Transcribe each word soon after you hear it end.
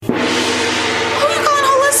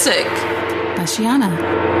Holistic. Ashiana.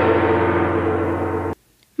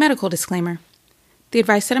 Medical disclaimer. The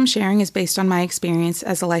advice that I'm sharing is based on my experience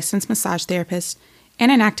as a licensed massage therapist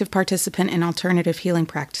and an active participant in alternative healing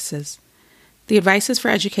practices. The advice is for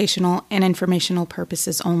educational and informational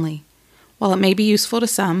purposes only. While it may be useful to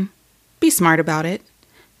some, be smart about it.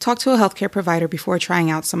 Talk to a healthcare provider before trying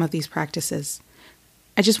out some of these practices.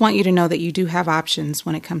 I just want you to know that you do have options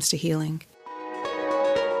when it comes to healing.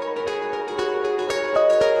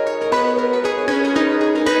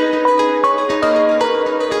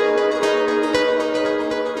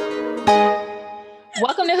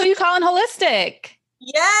 Welcome to Who You Calling Holistic.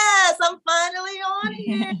 Yes, I'm finally on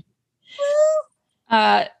here.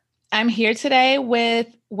 I'm here today with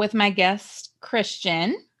my guest,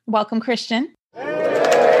 Christian. Welcome, Christian. Hello.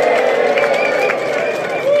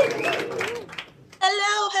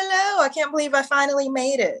 I can't believe I finally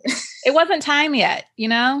made it. It wasn't time yet, you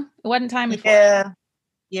know? It wasn't time before.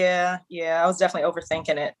 Yeah. I was definitely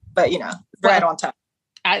overthinking it, but right on time.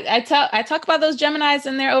 I talk about those Geminis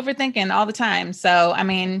and they're overthinking all the time. So, I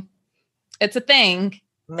mean, it's a thing.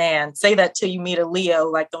 Man, say that till you meet a Leo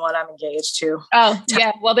like the one I'm engaged to. Oh,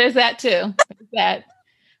 yeah. Well, there's that too.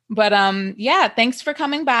 But yeah, thanks for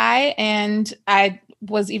coming by. And I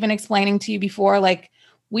was even explaining to you before, like,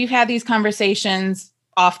 we've had these conversations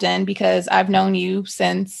often because I've known you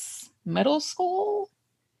since middle school.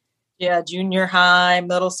 Yeah, junior high,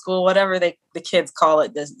 middle school, whatever the kids call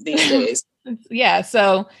it these days. Yeah.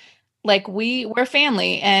 So like we're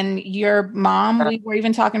family, and your mom, we were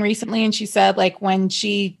even talking recently, and she said like when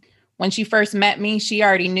she first met me, she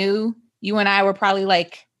already knew you and I were probably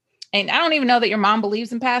like, and I don't even know that your mom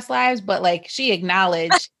believes in past lives, but like she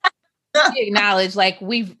acknowledged like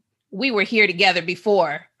we were here together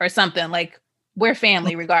before or something, like we're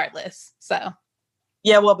family regardless. So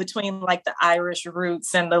yeah, well, between like the Irish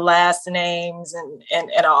roots and the last names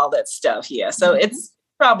and all that stuff. Yeah. So it's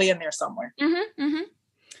probably in there somewhere. Mm-hmm, mm-hmm.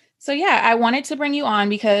 So yeah, I wanted to bring you on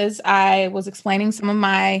because I was explaining some of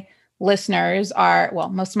my listeners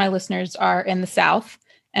most of my listeners are in the South,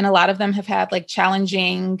 and a lot of them have had like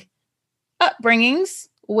challenging upbringings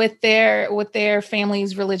with their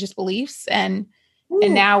family's religious beliefs. And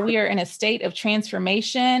now we are in a state of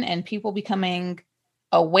transformation and people becoming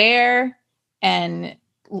aware and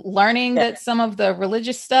learning that some of the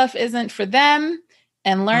religious stuff isn't for them,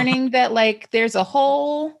 and learning that like there's a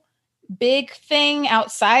whole big thing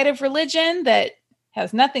outside of religion that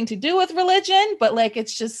has nothing to do with religion, but like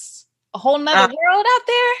it's just a whole nother world out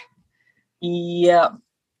there. Yeah.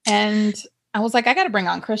 And I was like, I got to bring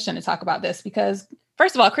on Christian to talk about this because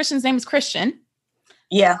first of all, Christian's name is Christian.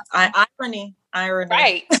 Yeah. Irony.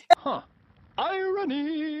 Right. Huh.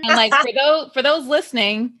 Irony. And like for those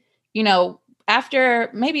listening, after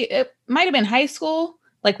maybe it might have been high school,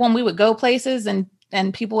 like when we would go places and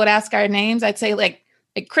people would ask our names, I'd say like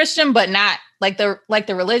Christian, but not like the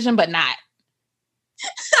religion, but not.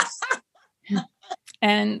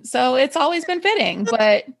 And so it's always been fitting,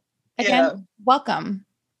 but again, welcome.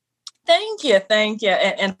 Thank you.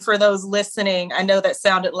 And for those listening, I know that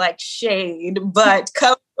sounded like shade, but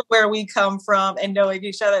come from where we come from and knowing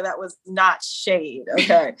each other, that was not shade.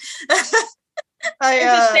 Okay. Is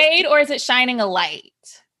it shade or is it shining a light?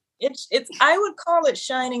 It's I would call it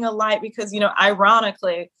shining a light because,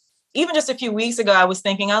 ironically, even just a few weeks ago, I was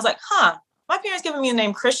like, my parents giving me the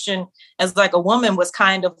name Christian as like a woman was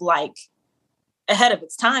kind of like ahead of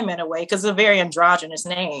its time in a way, because it's a very androgynous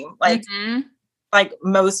name. Like, like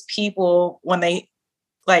most people, when they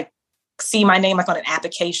like see my name, like on an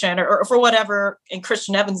application or for whatever, and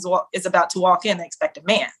Christian Evans is about to walk in, they expect a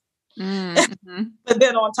man. Mm-hmm. But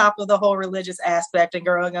then on top of the whole religious aspect and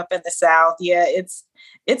growing up in the South, it's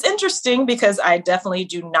interesting because I definitely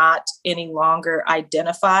do not any longer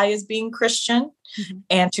identify as being Christian. Mm-hmm.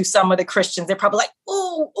 And to some of the Christians, they're probably like,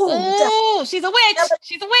 "Oh, she's a witch.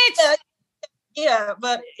 She's a witch." Yeah,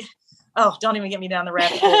 but don't even get me down the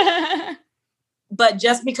rabbit hole. But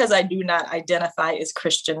just because I do not identify as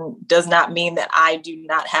Christian does not mean that I do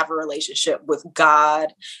not have a relationship with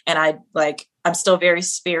God. And I'm still very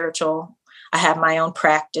spiritual. I have my own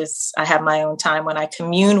practice. I have my own time when I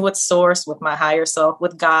commune with Source, with my higher self,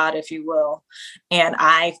 with God, if you will. And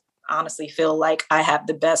I honestly feel like I have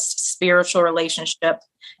the best spiritual relationship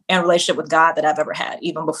with God that I've ever had,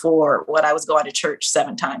 even before when I was going to church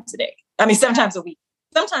 7 times a day. I mean, 7 times a week,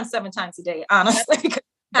 sometimes 7 times a day, honestly.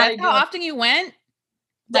 That's how often you went?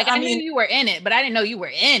 Like, I knew you were in it, but I didn't know you were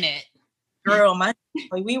in it. Girl,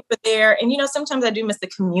 we were there. And, sometimes I do miss the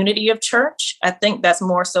community of church. I think that's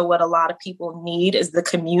more so what a lot of people need is the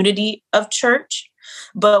community of church.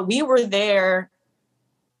 But we were there.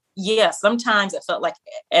 Yeah, sometimes it felt like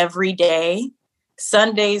every day,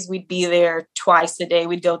 Sundays, we'd be there twice a day.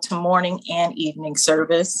 We'd go to morning and evening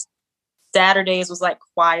service. Saturdays was like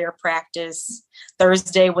choir practice.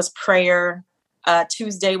 Thursday was prayer.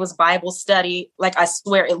 Tuesday was Bible study. Like, I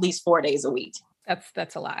swear, at least 4 days a week.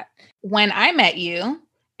 That's a lot. When I met you,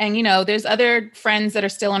 and there's other friends that are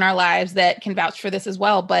still in our lives that can vouch for this as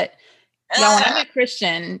well. But when I met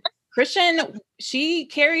Christian, she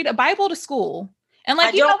carried a Bible to school. And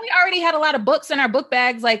we already had a lot of books in our book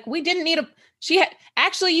bags. Like, we didn't need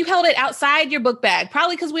actually, you held it outside your book bag,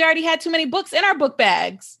 probably because we already had too many books in our book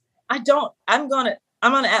bags. I'm going to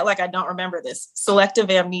act like I don't remember this. Selective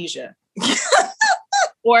amnesia.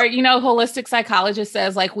 Or, holistic psychologist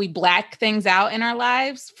says we black things out in our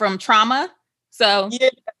lives from trauma. So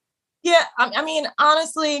yeah. I mean,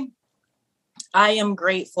 honestly, I am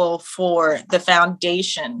grateful for the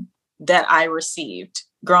foundation that I received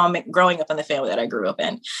growing up in the family that I grew up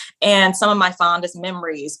in. And some of my fondest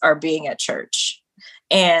memories are being at church.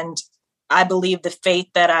 And I believe the faith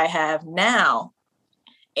that I have now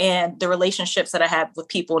and the relationships that I have with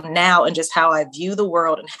people now and just how I view the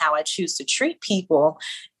world and how I choose to treat people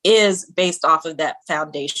is based off of that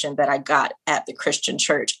foundation that I got at the Christian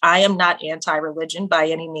church. I am not anti-religion by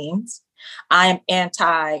any means. I am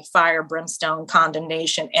anti-fire, brimstone,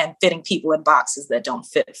 condemnation, and fitting people in boxes that don't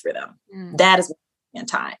fit for them. That is what I'm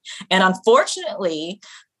anti. And unfortunately,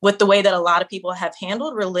 with the way that a lot of people have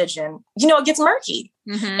handled religion, it gets murky.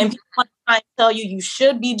 And people want to try and tell you, you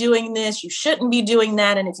should be doing this, you shouldn't be doing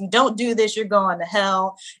that. And if you don't do this, you're going to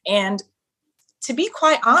hell. And to be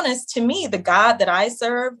quite honest, to me, the God that I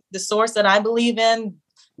serve, the source that I believe in,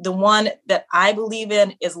 the one that I believe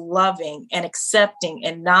in is loving and accepting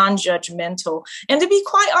and non-judgmental. And to be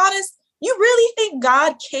quite honest, you really think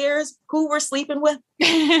God cares who we're sleeping with? You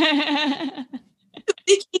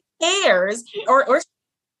think he cares? Or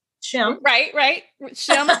Shem. Right.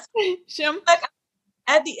 Shem. Like,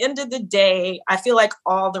 at the end of the day, I feel like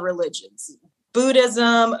all the religions,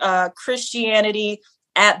 Buddhism, Christianity,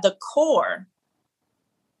 at the core,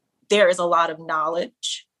 there is a lot of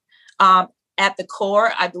knowledge. At the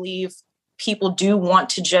core, I believe people do want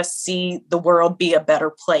to just see the world be a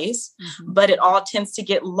better place, but it all tends to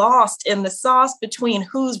get lost in the sauce between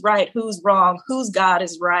who's right, who's wrong, whose God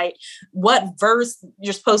is right, what verse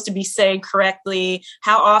you're supposed to be saying correctly,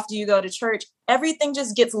 how often you go to church. Everything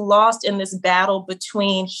just gets lost in this battle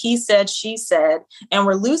between he said, she said, and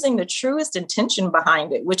we're losing the truest intention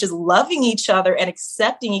behind it, which is loving each other and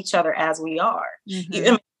accepting each other as we are.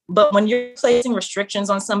 But when you're placing restrictions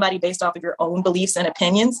on somebody based off of your own beliefs and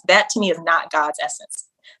opinions, that to me is not God's essence.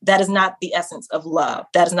 That is not the essence of love.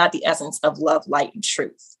 That is not the essence of love, light, and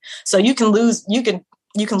truth. So you can lose me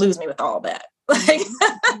with all that.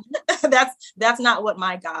 That's not what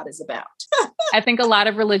my God is about. I think a lot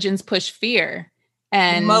of religions push fear,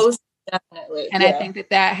 and most definitely. And I think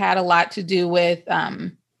that had a lot to do with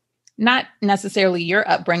not necessarily your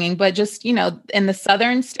upbringing, but just, in the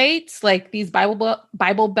southern states, like these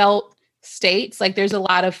Bible Belt states, like there's a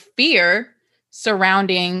lot of fear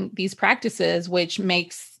surrounding these practices, which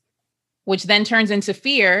then turns into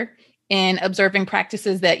fear in observing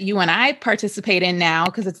practices that you and I participate in now.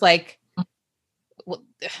 Cause it's like, well,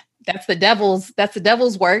 that's the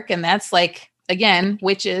devil's work. And that's like, again,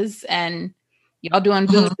 witches and y'all doing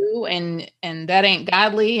voodoo and that ain't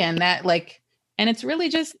godly. And that and it's really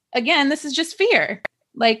just, again, this is just fear.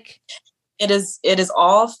 Like it is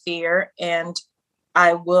all fear. And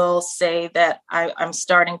I will say that I'm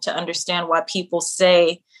starting to understand why people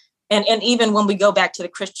say, and even when we go back to the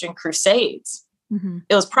Christian Crusades,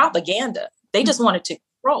 it was propaganda. They just wanted to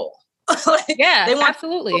control. They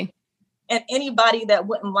absolutely. And anybody that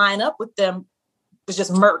wouldn't line up with them was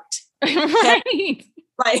just murked.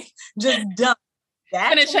 Right. Just done.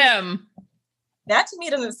 Finish him. That to me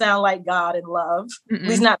doesn't sound like God and love. At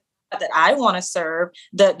least not that I want to serve.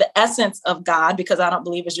 The essence of God, because I don't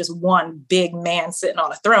believe it's just one big man sitting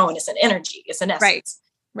on a throne. It's an energy. It's an essence.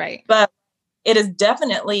 Right. But it is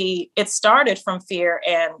definitely, it started from fear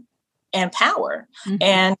and power.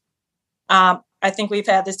 And I think we've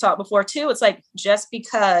had this talk before too. It's like, just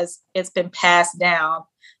because it's been passed down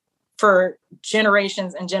for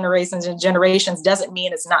generations and generations and generations doesn't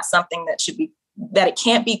mean it's not something that it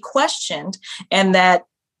can't be questioned, and that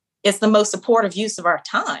it's the most supportive use of our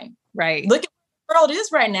time. Right. Look at what the world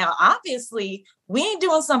is right now. Obviously, we ain't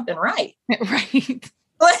doing something right. Right.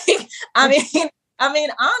 I mean,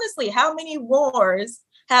 honestly, how many wars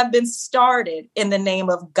have been started in the name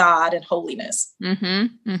of God and holiness?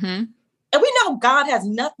 And we know God has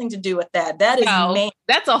nothing to do with that. That is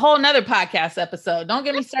that's a whole nother podcast episode. Don't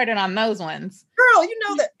get me started on those ones. girl, you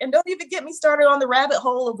know that. And don't even get me started on the rabbit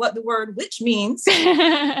hole of what the word witch means.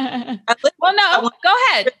 Well, no, go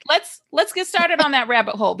ahead. Let's get started on that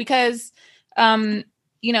rabbit hole because,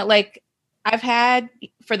 like I've had,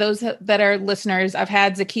 for those that are listeners, I've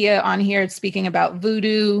had Zakia on here speaking about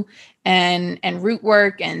voodoo and root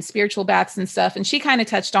work and spiritual baths and stuff. And she kind of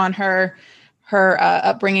touched on her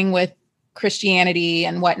upbringing with Christianity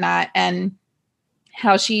and whatnot, and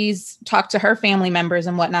how she's talked to her family members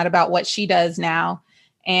and whatnot about what she does now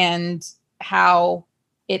and how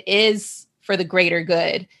it is for the greater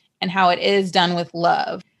good and how it is done with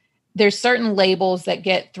love. There's certain labels that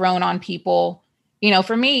get thrown on people.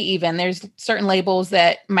 For me, even there's certain labels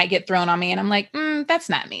that might get thrown on me and I'm like, that's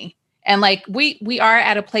not me. And like, we are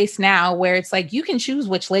at a place now where it's like, you can choose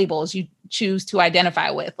which labels you choose to identify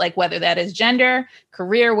with, like whether that is gender,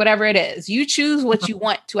 career, whatever it is, you choose what you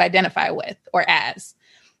want to identify with or as.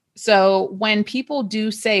 So when people do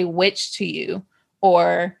say witch to you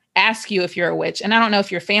or ask you if you're a witch, and I don't know if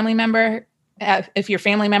your family members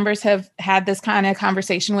have had this kind of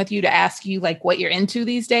conversation with you to ask you like what you're into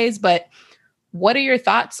these days, but what are your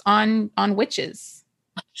thoughts on witches?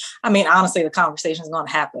 I mean, honestly, the conversation is going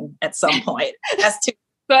to happen at some point. That's too.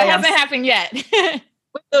 So it hasn't happened yet.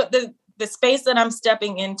 The space that I'm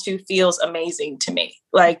stepping into feels amazing to me.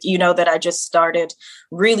 Like, that I just started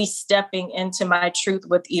really stepping into my truth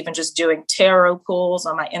with even just doing tarot pulls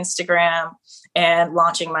on my Instagram and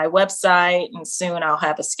launching my website. And soon I'll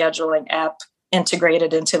have a scheduling app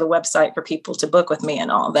integrated into the website for people to book with me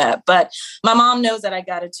and all that. But my mom knows that I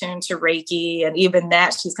got attuned to Reiki, and even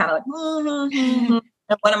that she's kind of like,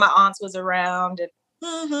 And one of my aunts was around, and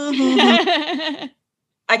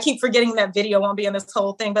I keep forgetting that video won't be in this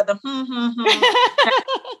whole thing, but the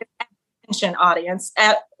apprehension audience,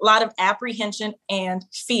 a lot of apprehension and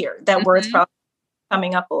fear. That word's probably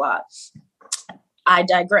coming up a lot. I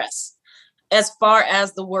digress. As far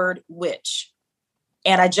as the word witch,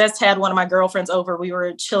 and I just had one of my girlfriends over. We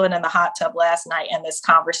were chilling in the hot tub last night, and this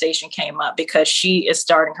conversation came up because she is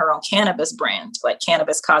starting her own cannabis brand, like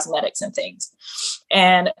cannabis cosmetics and things.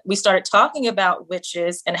 And we started talking about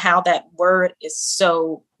witches and how that word is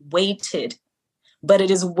so weighted, but it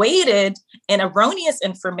is weighted in erroneous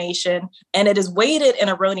information. And it is weighted in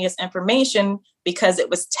erroneous information because it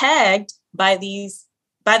was tagged by the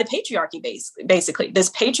patriarchy, basically this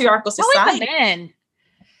patriarchal society.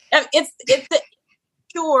 It's the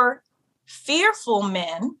pure, fearful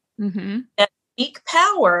men that seek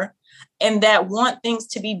power and that want things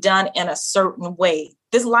to be done in a certain way.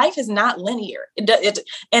 This life is not linear.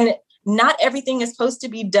 And not everything is supposed to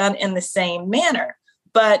be done in the same manner.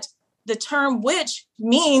 But the term witch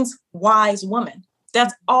means wise woman.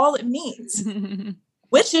 That's all it means.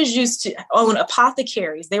 Witches used to own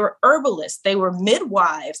apothecaries. They were herbalists. They were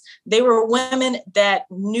midwives. They were women that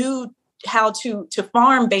knew how to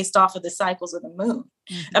farm based off of the cycles of the moon.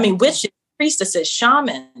 I mean, witches, priestesses,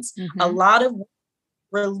 shamans, a lot of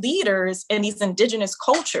were leaders in these indigenous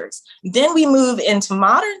cultures. Then we move into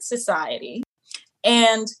modern society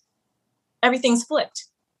and everything's flipped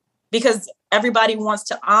because everybody wants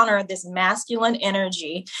to honor this masculine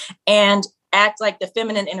energy and act like the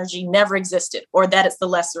feminine energy never existed or that it's the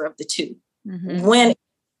lesser of the two. When in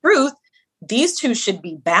truth, these two should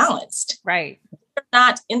be balanced. Right. They're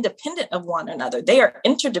not independent of one another. They are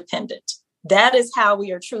interdependent. That is how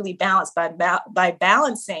we are truly balanced by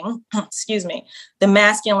balancing, the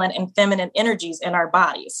masculine and feminine energies in our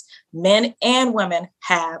bodies. Men and women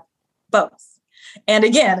have both. And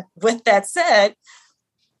again, with that said,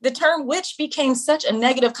 the term witch became such a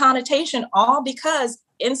negative connotation, all because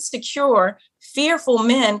insecure, fearful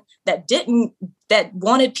men that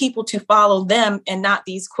wanted people to follow them and not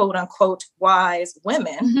these quote unquote wise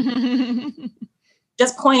women,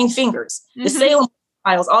 just pointing fingers. The Salem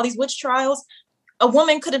trials, all these witch trials, a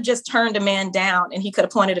woman could have just turned a man down and he could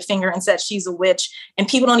have pointed a finger and said, she's a witch. And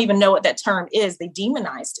people don't even know what that term is. They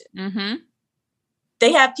demonized it.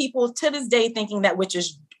 They have people to this day thinking that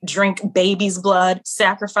witches drink babies' blood,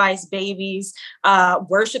 sacrifice babies,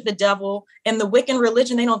 worship the devil. In the Wiccan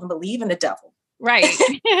religion, they don't even believe in the devil. Right.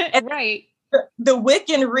 Right. The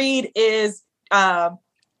Wiccan read is, I'll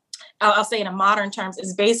say in modern terms,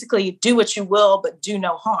 is basically do what you will, but do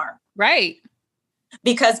no harm. Right.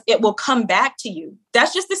 Because it will come back to you.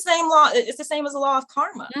 That's just the same law. It's the same as the law of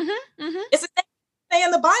karma. It's the same thing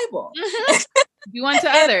in the Bible. Do unto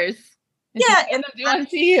others. Yeah. And do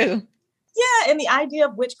unto you. Yeah. And the idea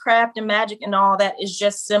of witchcraft and magic and all that is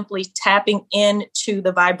just simply tapping into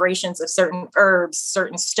the vibrations of certain herbs,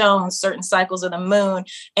 certain stones, certain cycles of the moon,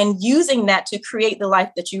 and using that to create the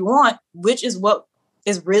life that you want, which is what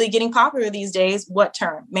is really getting popular these days. What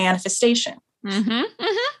term? Manifestation.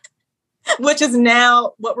 which is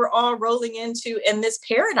now what we're all rolling into in this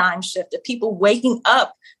paradigm shift of people waking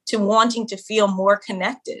up to wanting to feel more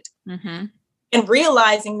connected and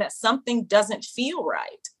realizing that something doesn't feel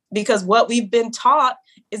right because what we've been taught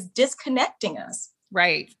is disconnecting us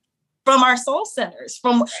from our soul centers,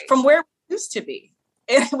 from where we used to be.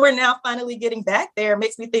 And we're now finally getting back there. It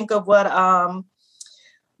makes me think of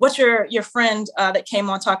what's your friend that came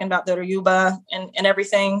on talking about the Yoruba and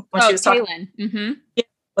everything when she was talking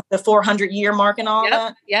with the 400-year mark and all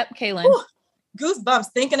that. Yep, Kaylin. Whew, goosebumps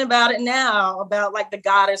thinking about it now, about like the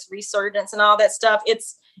goddess resurgence and all that stuff.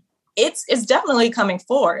 It's definitely coming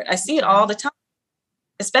forward. I see it all the time,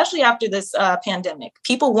 especially after this pandemic.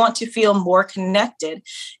 People want to feel more connected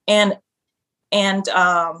and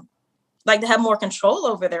like to have more control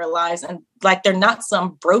over their lives and like they're not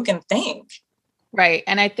some broken thing. Right.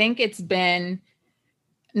 And I think it's been,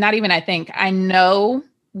 I know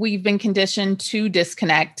we've been conditioned to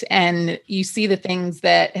disconnect, and you see the things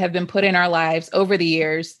that have been put in our lives over the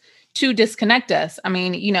years to disconnect us. I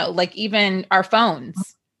mean, like even our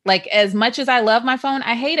phones, like as much as I love my phone,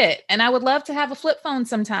 I hate it. And I would love to have a flip phone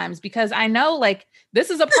sometimes because I know like this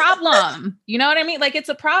is a problem. You know what I mean? Like it's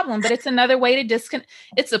a problem, but it's another way to disconnect.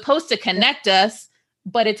 It's supposed to connect us,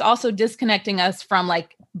 but it's also disconnecting us from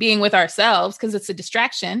like being with ourselves because it's a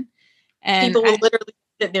distraction. And people will literally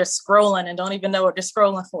sit there scrolling and don't even know what they're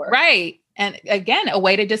scrolling for. Right. And again, a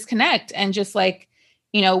way to disconnect and just like,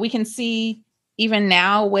 we can see even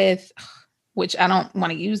now with, which I don't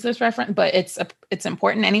want to use this reference, but it's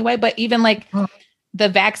important anyway. But even like the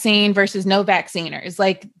vaccine versus no vacciners,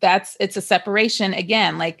 like it's a separation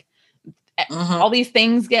again, like all these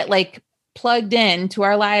things get like plugged in to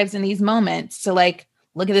our lives in these moments to like,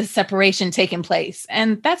 look at this separation taking place.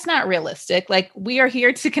 And that's not realistic. Like we are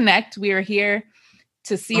here to connect. We are here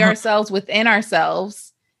to see ourselves within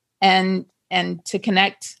ourselves and to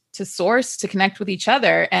connect to source, to connect with each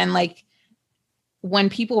other. And like, when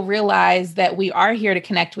people realize that we are here to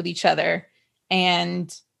connect with each other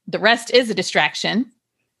and the rest is a distraction.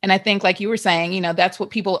 And I think like you were saying, that's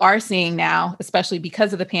what people are seeing now, especially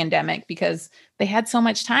because of the pandemic, because they had so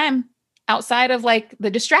much time outside of like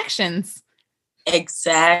the distractions.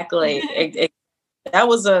 Exactly. It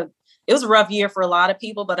was a rough year for a lot of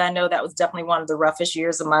people, but I know that was definitely one of the roughest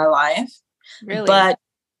years of my life. Really? But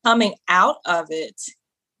coming out of it,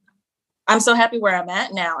 I'm so happy where I'm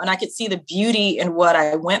at now. And I could see the beauty in what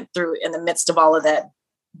I went through in the midst of all of that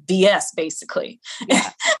BS, basically.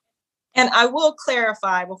 Yeah. And I will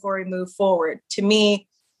clarify before we move forward. To me,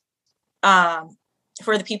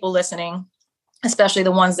 for the people listening, especially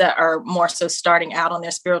the ones that are more so starting out on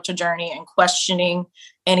their spiritual journey and questioning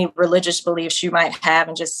any religious beliefs you might have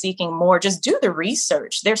and just seeking more, just do the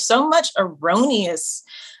research. There's so much erroneous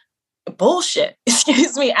bullshit,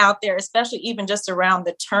 out there, especially even just around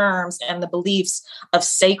the terms and the beliefs of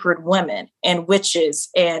sacred women and witches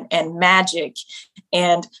and magic,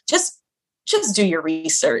 and just do your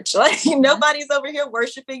research. Like nobody's over here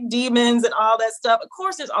worshiping demons and all that stuff. Of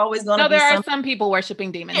course, there's always going to be some people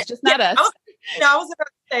worshiping demons, just not us. I was going to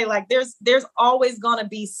say like there's always going to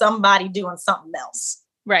be somebody doing something else,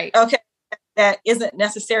 right? Okay, that isn't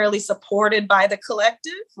necessarily supported by the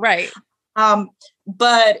collective, right?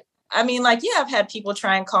 But I mean, like, yeah, I've had people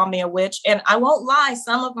try and call me a witch, and I won't lie.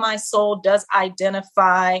 Some of my soul does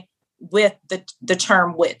identify with the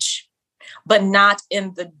term witch, but not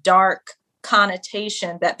in the dark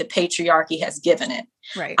connotation that the patriarchy has given it.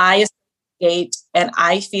 Right. I associate and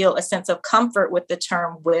I feel a sense of comfort with the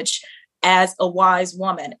term witch as a wise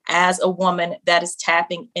woman, as a woman that is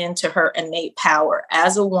tapping into her innate power,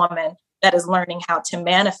 as a woman that is learning how to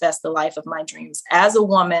manifest the life of my dreams, as a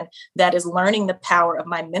woman that is learning the power of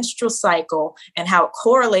my menstrual cycle and how it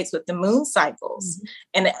correlates with the moon cycles,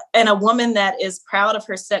 and a woman that is proud of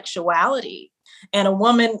her sexuality, and a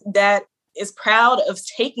woman that is proud of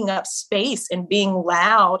taking up space and being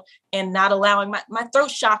loud and not allowing my throat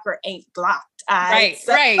chakra ain't blocked. Right.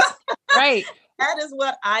 That is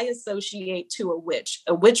what I associate to a witch.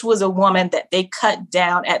 A witch was a woman that they cut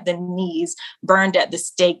down at the knees, burned at the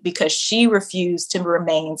stake because she refused to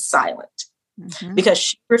remain silent, because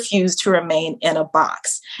she refused to remain in a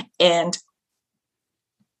box. And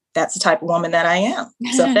that's the type of woman that I am.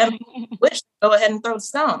 So if that witch, go ahead and throw the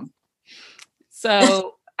stone.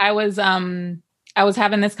 So I was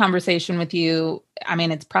having this conversation with you. I mean,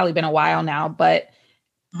 it's probably been a while now, but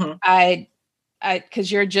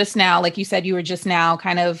because you're just now, like you said, you were just now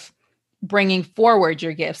kind of bringing forward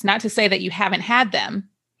your gifts, not to say that you haven't had them.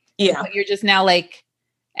 Yeah. But you're just now like,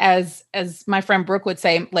 as my friend Brooke would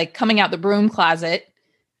say, like coming out the broom closet.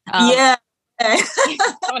 Coming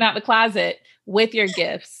out the closet with your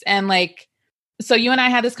gifts. And like, So you and I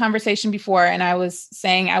had this conversation before, and I was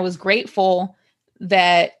saying I was grateful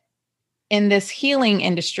that in this healing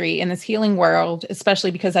industry, in this healing world,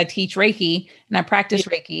 especially because I teach Reiki and I practice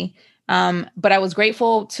Reiki, but I was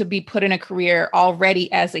grateful to be put in a career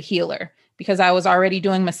already as a healer because I was already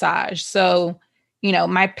doing massage. So,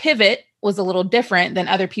 my pivot was a little different than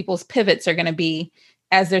other people's pivots are going to be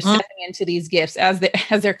as they're stepping into these gifts, as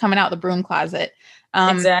they're coming out the broom closet.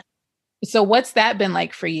 Exactly. So what's that been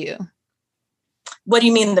like for you? What do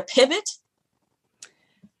you mean, the pivot?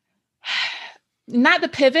 Not the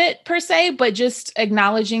pivot per se, but just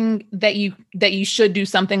acknowledging that you should do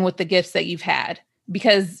something with the gifts that you've had,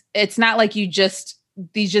 because it's not like these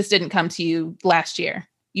just didn't come to you last year.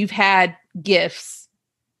 You've had gifts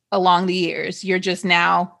along the years. You're just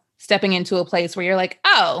now stepping into a place where you're like,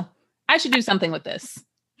 oh, I should do something with this.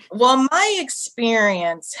 Well, my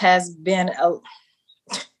experience has been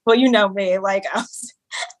well, you know me, like I've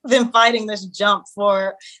been fighting this jump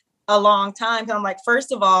for a long time. I'm like,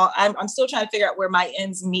 first of all, I'm still trying to figure out where my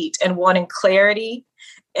ends meet and wanting clarity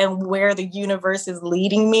and where the universe is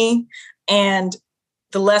leading me. And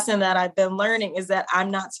the lesson that I've been learning is that I'm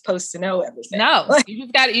not supposed to know everything. No, you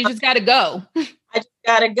just got to go. I just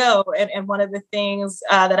got to go. And one of the things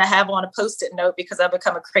that I have on a Post-it note, because I've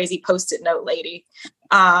become a crazy Post-it note lady,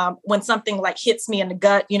 when something like hits me in the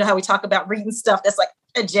gut, you know how we talk about reading stuff that's like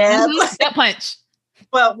a jab, gut punch.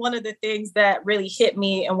 Well, one of the things that really hit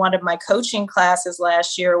me in one of my coaching classes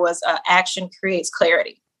last year was action creates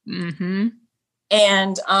clarity. Mm-hmm.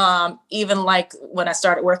 And even like when I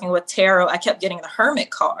started working with tarot, I kept getting the Hermit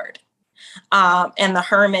card. And the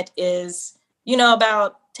Hermit is,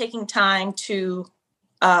 about taking time to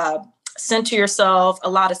center yourself, a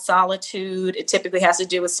lot of solitude. It typically has to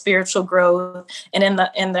do with spiritual growth. And in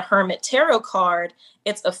the Hermit tarot card,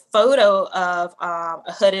 it's a photo of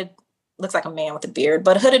a hooded, looks like a man with a beard,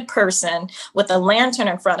 but a hooded person with a lantern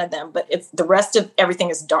in front of them. But it's the rest of everything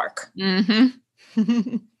is dark.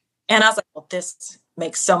 Mm-hmm. And I was like, well, this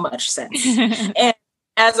makes so much sense. And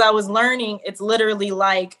as I was learning, it's literally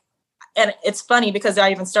like, and it's funny because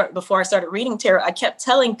before I started reading tarot, I kept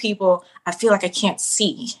telling people, I feel like I can't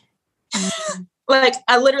see. Mm-hmm. Like,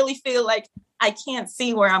 I literally feel like I can't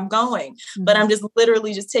see where I'm going, but I'm just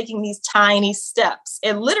literally just taking these tiny steps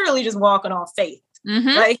and literally just walking on faith.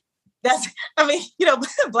 Mm-hmm. Right?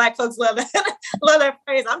 Black folks love that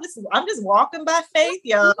phrase. I'm just walking by faith,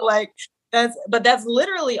 yo. Like, that's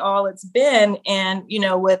literally all it's been. And,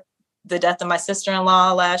 with the death of my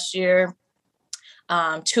sister-in-law last year,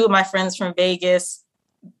 two of my friends from Vegas,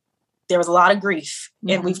 there was a lot of grief.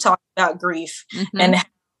 Mm-hmm. And we've talked about grief. Mm-hmm. And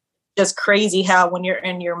just crazy how when you're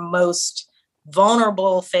in your most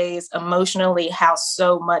vulnerable phase emotionally, how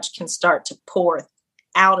so much can start to pour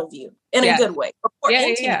out of you in a good way.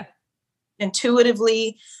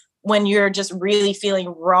 Intuitively, when you're just really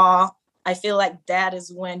feeling raw, I feel like that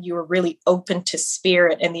is when you're really open to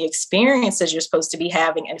spirit and the experiences you're supposed to be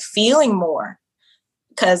having and feeling more.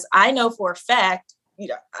 Because I know for a fact,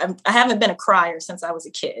 I haven't been a crier since I was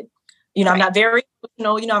a kid. Right. I'm not very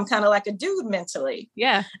emotional. I'm kind of like a dude mentally.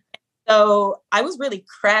 Yeah. So I was really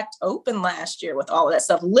cracked open last year with all of that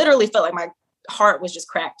stuff. Literally felt like my heart was just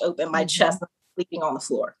cracked open, my chest was sleeping on the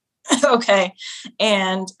floor. Okay.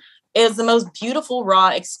 And it was the most beautiful, raw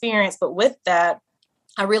experience. But with that,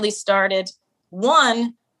 I really started,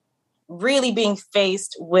 really being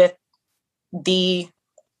faced with the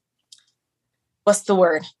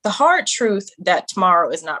hard truth that tomorrow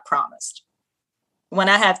is not promised. When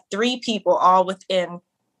I have 3 people all within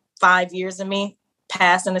 5 years of me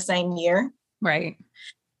pass in the same year. Right.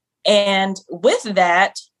 And with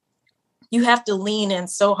that, you have to lean in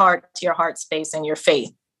so hard to your heart space and your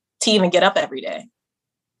faith to even get up every day.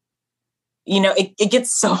 It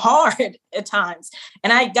gets so hard at times.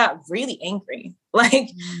 And I got really angry. Like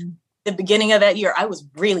the beginning of that year, I was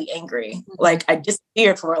really angry. Mm-hmm. Like I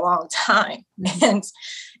disappeared for a long time. Mm-hmm. And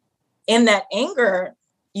in that anger,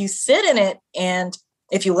 you sit in it. And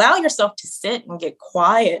if you allow yourself to sit and get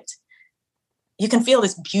quiet, you can feel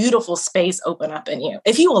this beautiful space open up in you.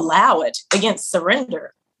 If you allow it, against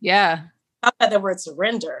surrender. Yeah. How about the word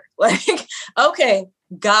surrender? Like, okay,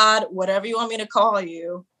 God, whatever you want me to call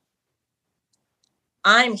you,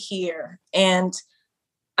 I'm here. And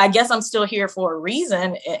I guess I'm still here for a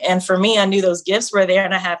reason. And for me, I knew those gifts were there.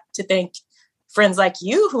 And I have to thank friends like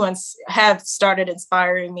you who have started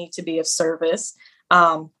inspiring me to be of service.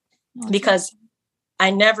 Because I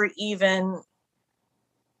never even,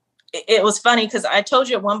 it was funny because I told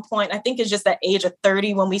you at one point, I think it's just that age of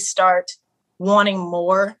 30 when we start wanting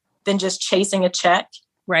more than just chasing a check.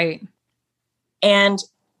 Right. And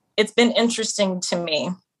it's been interesting to me.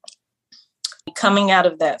 coming out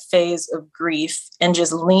of that phase of grief and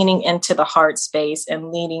just leaning into the heart space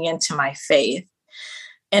and leaning into my faith.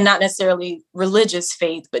 And not necessarily religious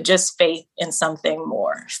faith, but just faith in something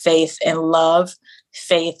more, faith in love,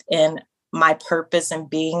 faith in my purpose and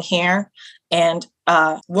being here, and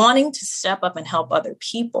wanting to step up and help other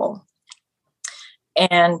people.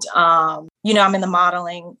 And, I'm in the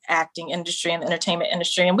modeling, acting industry and the entertainment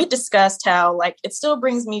industry. And we discussed how like it still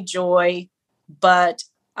brings me joy, but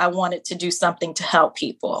I wanted to do something to help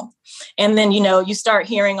people. And then, you start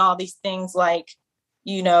hearing all these things like,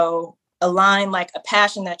 align like a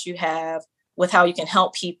passion that you have with how you can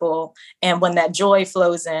help people. And when that joy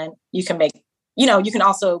flows in, you can make, you can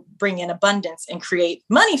also bring in abundance and create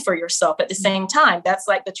money for yourself at the same time. That's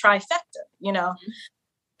like the trifecta,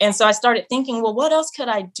 And so I started thinking, well, what else could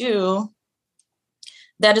I do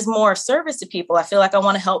that is more of service to people? I feel like I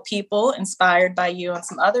want to help people, inspired by you and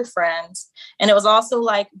some other friends. And it was also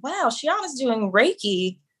like, wow, Shiana's doing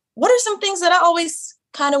Reiki. What are some things that I always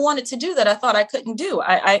kind of wanted to do that I thought I couldn't do?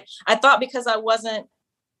 I thought because I wasn't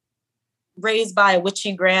raised by a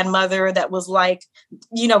witchy grandmother that was like,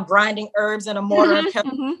 grinding herbs in a mortar,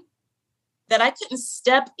 that I couldn't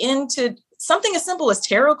step into something as simple as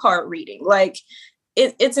tarot card reading. Like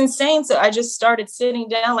it's insane. So I just started sitting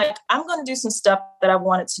down, like, I'm going to do some stuff that I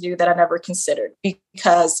wanted to do that I never considered,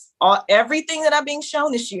 because everything that I'm being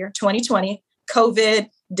shown this year, 2020, COVID,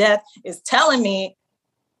 death, is telling me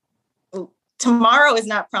tomorrow is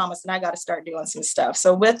not promised and I got to start doing some stuff.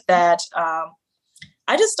 So with that,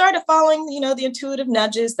 I just started following, the intuitive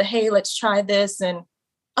nudges, the, hey, let's try this. And,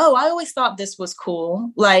 oh, I always thought this was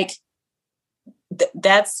cool. Like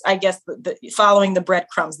that's, I guess, the following the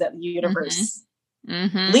breadcrumbs that the universe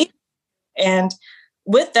leaves. And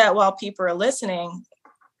with that, while people are listening,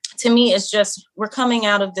 to me, it's just, we're coming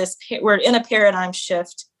out of this, we're in a paradigm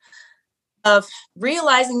shift of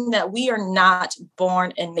realizing that we are not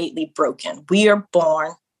born innately broken. We are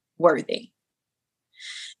born worthy.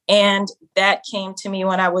 And that came to me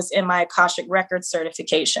when I was in my Akashic Records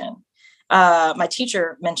certification. My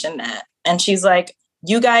teacher mentioned that. And she's like,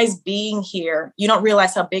 you guys being here, you don't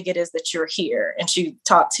realize how big it is that you're here. And she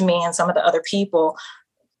talked to me and some of the other people,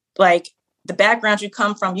 like the background you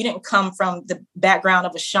come from, you didn't come from the background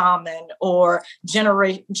of a shaman or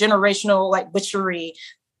generational like witchery.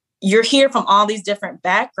 You're here from all these different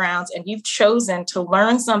backgrounds and you've chosen to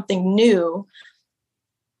learn something new,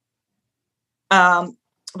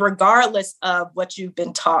 regardless of what you've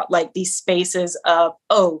been taught, like these spaces of,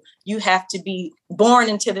 oh, you have to be born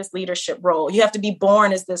into this leadership role. You have to be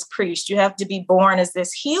born as this priest. You have to be born as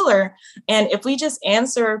this healer. And if we just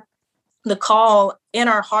answer the call in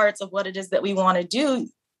our hearts of what it is that we want to do,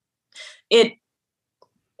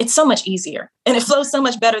 it's so much easier and it flows so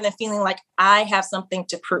much better than feeling like I have something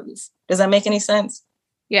to prove. Does that make any sense?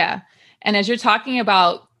 Yeah. And as you're talking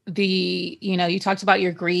about you talked about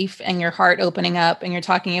your grief and your heart opening up, and you're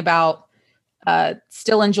talking about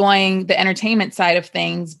still enjoying the entertainment side of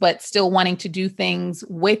things, but still wanting to do things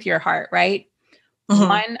with your heart, right?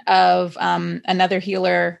 One of another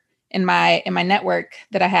healer in my network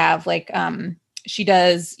that I have, like she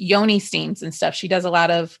does yoni steams and stuff. She does a lot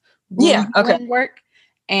of work.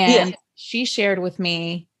 And she shared with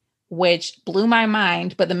me, which blew my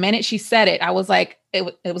mind. But the minute she said it, I was like,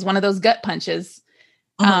 it was one of those gut punches.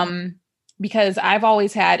 Because I've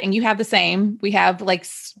always had, and you have the same, we have like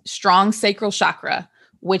strong sacral chakra,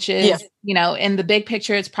 which is, in the big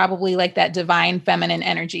picture, it's probably like that divine feminine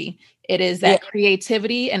energy. It is that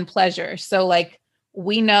creativity and pleasure. So like,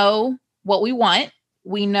 we know what we want.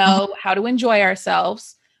 We know how to enjoy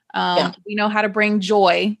ourselves. We know how to bring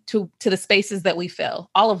joy to the spaces that we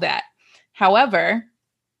fill, all of that. However,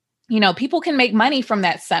 people can make money from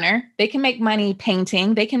that center. They can make money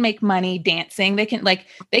painting. They can make money dancing. They can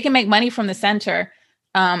make money from the center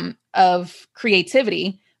of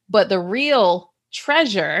creativity. But the real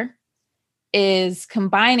treasure is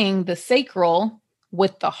combining the sacral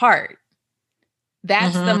with the heart.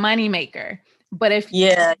 That's the money maker. But if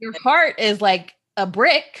your heart is like a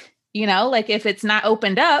brick, like if it's not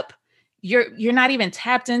opened up, you're not even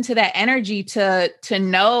tapped into that energy to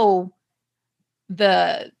know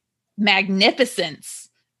the magnificence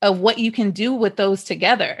of what you can do with those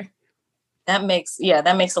together. That makes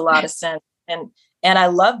a lot of sense. And I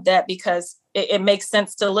love that because it makes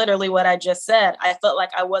sense to literally what I just said. I felt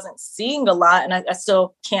like I wasn't seeing a lot, and I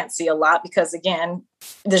still can't see a lot because, again,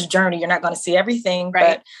 this journey, you're not going to see everything.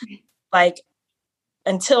 Right. But like,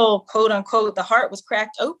 until quote unquote, the heart was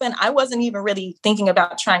cracked open, I wasn't even really thinking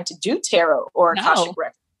about trying to do tarot or Akashic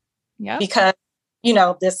Records. Yeah. Because,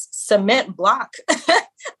 this cement block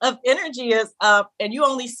of energy is up and you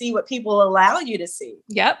only see what people allow you to see.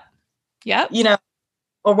 Yep. Yep. you know,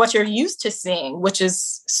 or what you're used to seeing, which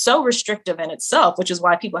is so restrictive in itself, which is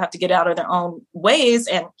why people have to get out of their own ways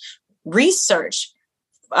and research,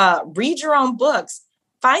 read your own books,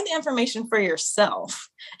 find the information for yourself.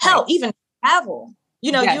 Hell, even travel.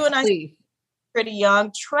 You know, you and I pretty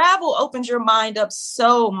young. Travel opens your mind up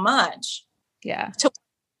so much. Yeah. To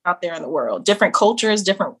out there in the world, different cultures,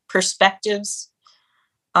 different perspectives.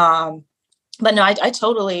 But no, I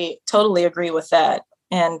totally agree with that.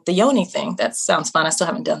 And the yoni thing, that sounds fun. I still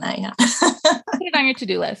haven't done that yet. Put it on your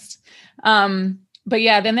to-do list. But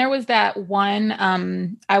yeah, then there was that one,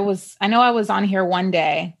 I know I was on here one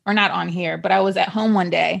day, or not on here, but I was at home one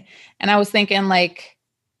day and I was thinking like,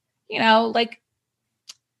 you know, like,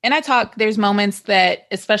 and there's moments that,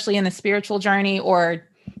 especially in the spiritual journey or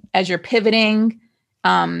as you're pivoting,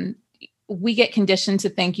 we get conditioned to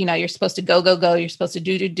think, you know, you're supposed to go, you're supposed to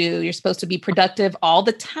do, you're supposed to be productive all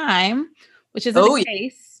the time, which isn't the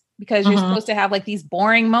case because you're supposed to have like these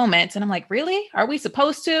boring moments. And I'm like, really? Are we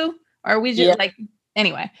supposed to? Or are we just like,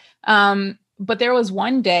 anyway. But there was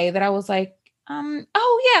one day that I was like,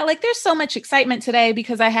 oh yeah, like there's so much excitement today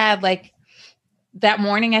because I had like that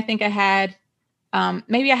morning, I think I had,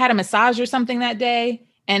 maybe I had a massage or something that day.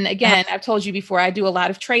 And again, I've told you before, I do a lot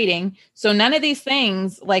of trading. So none of these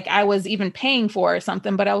things like I was even paying for or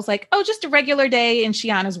something, but I was like, oh, just a regular day in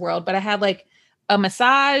Shiana's world. But I had like a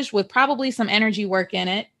massage with probably some energy work in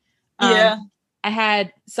it. I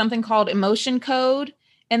had something called Emotion Code.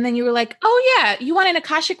 And then you were like, oh yeah, you want an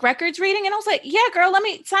Akashic Records reading? And I was like, yeah, girl,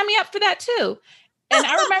 sign me up for that too. And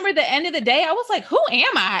I remember the end of the day, I was like, who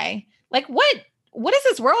am I? Like, what is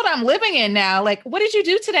this world I'm living in now? Like, what did you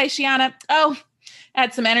do today, Shiana? Oh, I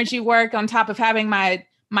had some energy work on top of having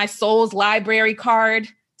my soul's library card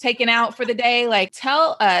taken out for the day. Like,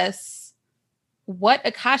 tell us what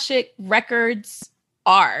Akashic Records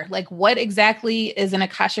are. Like, what exactly is an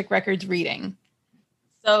Akashic Records reading?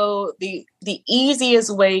 So the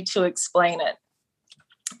easiest way to explain it,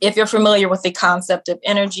 if you're familiar with the concept of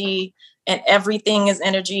energy, and everything is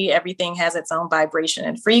energy, everything has its own vibration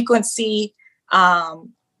and frequency.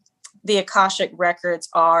 The Akashic Records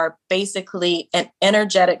are basically an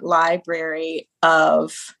energetic library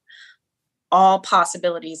of all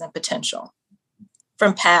possibilities and potential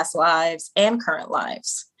from past lives and current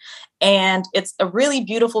lives. And it's a really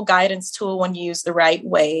beautiful guidance tool when used the right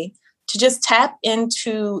way to just tap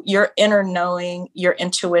into your inner knowing, your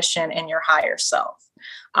intuition, and your higher self.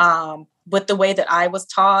 With the way that I was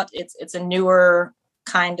taught, it's a newer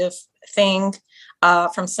kind of thing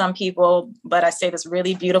from some people, but I say this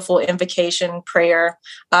really beautiful invocation prayer,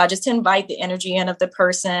 just to invite the energy in of the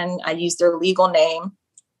person. I use their legal name.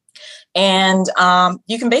 And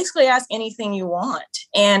you can basically ask anything you want.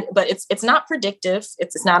 But it's not predictive.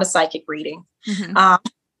 It's not a psychic reading.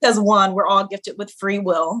 Because one, we're all gifted with free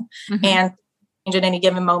will and change at any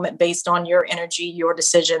given moment based on your energy, your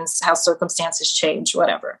decisions, how circumstances change,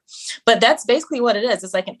 whatever. But that's basically what it is.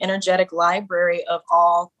 It's like an energetic library of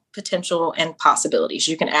all potential and possibilities.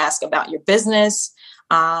 You can ask about your business.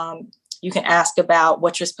 You can ask about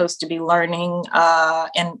what you're supposed to be learning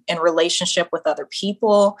in relationship with other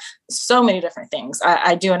people. So many different things.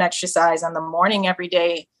 I do an exercise in the morning every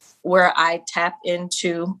day where I tap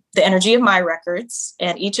into the energy of my records,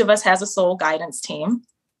 and each of us has a soul guidance team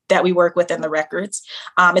that we work with in the records.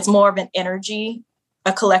 It's more of an energy,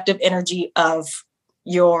 a collective energy of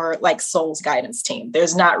your like soul's guidance team.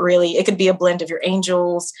 There's not really, it could be a blend of your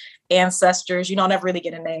angels, ancestors. You don't ever really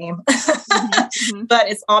get a name, but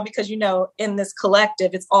it's all because, you know, in this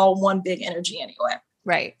collective, it's all one big energy anyway.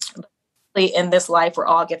 Right. In this life, we're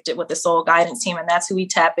all gifted with the soul guidance team, and that's who we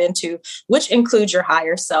tap into, which includes your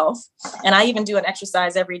higher self. And I even do an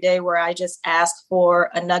exercise every day where I just ask for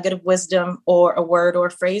a nugget of wisdom or a word or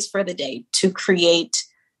a phrase for the day to create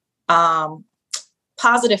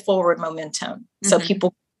positive forward momentum. So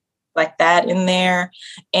people like that in there.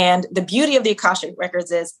 And the beauty of the Akashic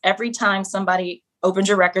Records is every time somebody opens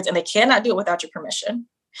your records, and they cannot do it without your permission.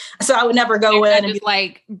 So I would never go in and just be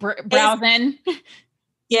like browsing.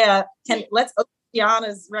 Yeah, let's open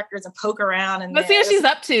Shiana's records and poke around and let's see what she's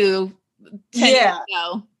up to. 10 years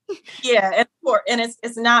ago. Yeah, and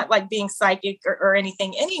it's not like being psychic or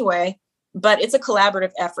anything anyway, but it's a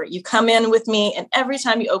collaborative effort. You come in with me, and every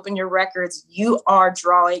time you open your records, you are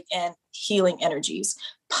drawing in healing energies.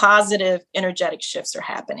 Positive energetic shifts are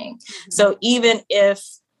happening. So even if,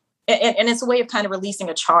 and it's a way of kind of releasing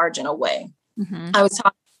a charge in a way. I was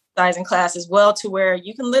talking in class as well, to where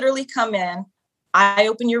you can literally come in, I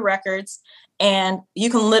open your records, and you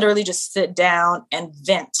can literally just sit down and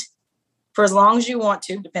vent for as long as you want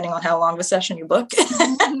to, depending on how long of a session you book.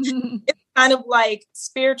 It's kind of like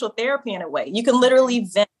spiritual therapy in a way. You can literally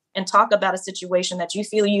vent and talk about a situation that you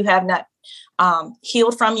feel you have not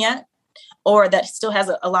healed from yet, or that still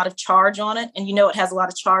has a lot of charge on it. And it has a lot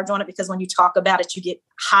of charge on it because when you talk about it, you get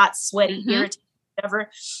hot, sweaty, irritated, whatever.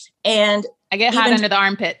 And I get hot under the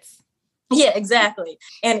armpits. Yeah, exactly.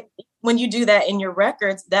 And when you do that in your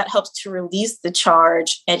records, that helps to release the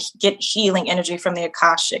charge and get healing energy from the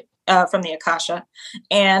Akasha.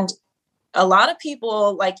 And a lot of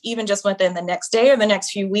people, like even just within the next day or the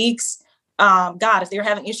next few weeks, if they're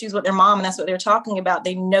having issues with their mom and that's what they're talking about,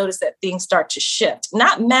 they notice that things start to shift.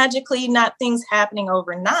 Not magically, not things happening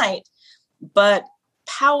overnight, but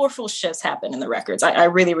powerful shifts happen in the records. I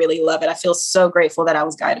really, really love it. I feel so grateful that I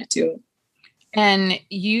was guided to it. And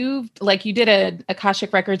you did a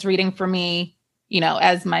Akashic Records reading for me,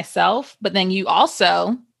 as myself, but then you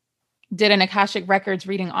also did an Akashic Records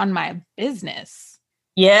reading on my business.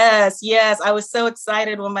 Yes. I was so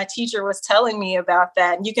excited when my teacher was telling me about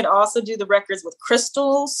that. And you can also do the records with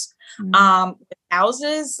crystals, with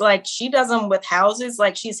houses. Like she does them with houses.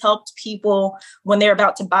 Like she's helped people when they're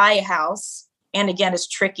about to buy a house. And again, it's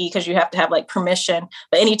tricky because you have to have like permission.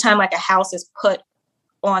 But anytime like a house is put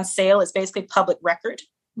on sale, it's basically public record.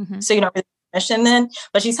 So you don't really permission then,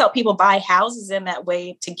 but she's helped people buy houses in that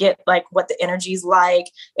way to get like what the energy's like.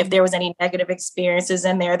 If there was any negative experiences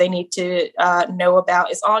in there, they need to know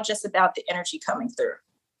about. It's all just about the energy coming through.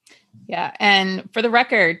 Yeah. And for the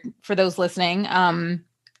record, for those listening,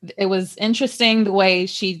 it was interesting the way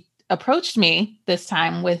she approached me this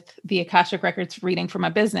time with the Akashic Records reading for my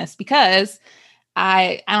business, because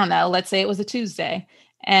I don't know, let's say it was a Tuesday,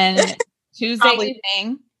 and Tuesday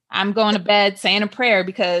evening, I'm going to bed saying a prayer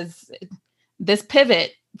because this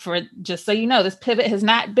pivot, just so you know, this pivot has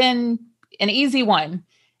not been an easy one.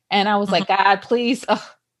 And I was like, God, please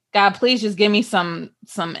just give me some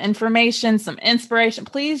information, some inspiration.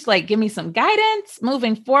 Please, like, give me some guidance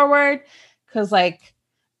moving forward. Cause like,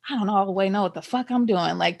 I don't always know what the fuck I'm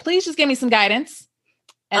doing. Like, please just give me some guidance.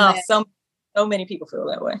 And so many people feel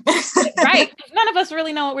that way. Right. None of us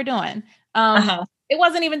really know what we're doing. It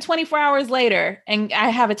wasn't even 24 hours later, and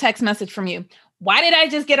I have a text message from you. Why did I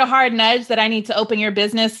just get a hard nudge that I need to open your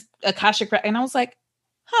business, Akashic? And I was like,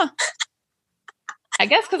 I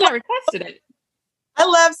guess because I requested it. I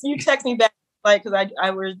love you text me back like because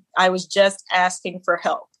I was just asking for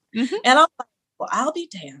help, and I'm like, well, I'll be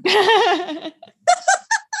damned.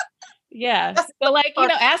 Yeah, so like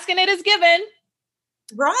asking it is given.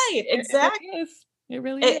 Right, exactly. It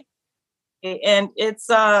really is. And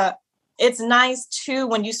it's nice too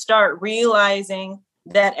when you start realizing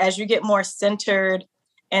that as you get more centered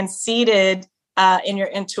and seated in your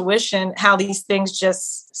intuition, how these things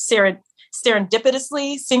just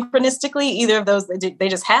serendipitously, synchronistically, either of those, they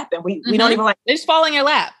just happen. We don't even they just fall in your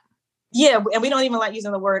lap. Yeah. And we don't even like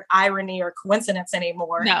using the word irony or coincidence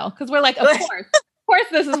anymore. No, because we're like, of course,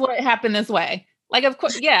 this is what happened this way. Like, of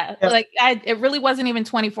course, yeah. Like it really wasn't even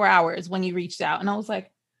 24 hours when you reached out. And I was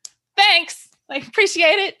like, thanks. Like,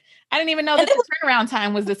 appreciate it. I didn't even know that the turnaround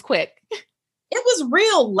time was this quick. It was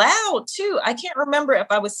real loud too. I can't remember if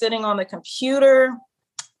I was sitting on the computer.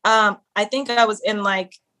 I think I was in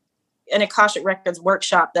like an Akashic Records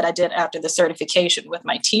workshop that I did after the certification with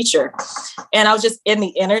my teacher. And I was just in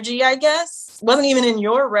the energy, I guess. Wasn't even in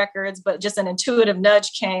your records, but just an intuitive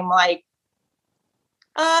nudge came like,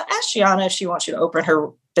 ask Shiana if she wants you to open her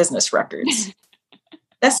business records.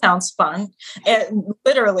 That sounds fun. And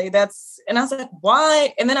literally and I was like,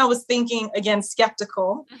 why? And then I was thinking again,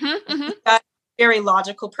 skeptical. I'm a very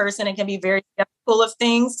logical person and can be very skeptical of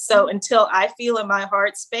things. So until I feel in my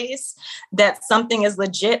heart space that something is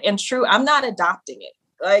legit and true, I'm not adopting it.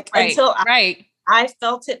 Like until I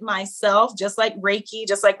felt it myself, just like Reiki,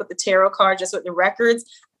 just like with the tarot card, just with the records,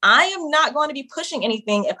 I am not going to be pushing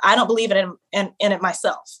anything if I don't believe in it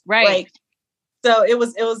myself. Right. Like, so it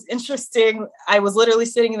was interesting. I was literally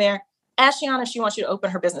sitting there. Ask Shiana if she wants you to open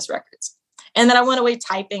her business records. And then I went away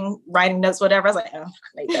typing, writing notes, whatever. I was like, oh, I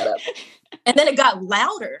made that up. And then it got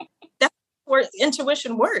louder. That's where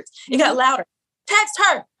intuition works. It got louder. Text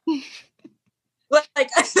her. Like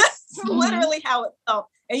that's literally how it felt.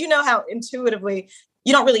 And you know how intuitively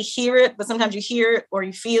you don't really hear it, but sometimes you hear it or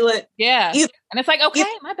you feel it. Yeah. And it's like, okay,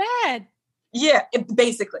 my bad. Yeah,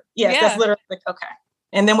 basically. Yes, that's literally like, okay.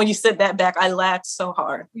 And then when you said that back, I laughed so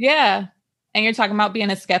hard. Yeah. And you're talking about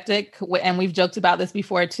being a skeptic, and we've joked about this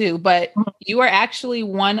before too, but you are actually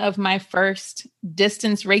one of my first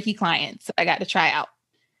distance Reiki clients I got to try out.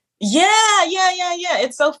 Yeah.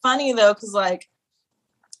 It's so funny though, because like,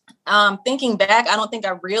 thinking back, I don't think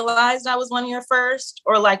I realized I was one of your first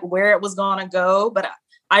or like where it was going to go. But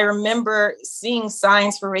I remember seeing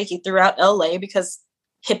signs for Reiki throughout LA because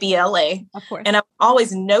hippie LA. Of course. And I've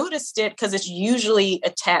always noticed it because it's usually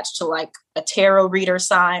attached to like a tarot reader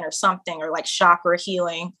sign or something, or like chakra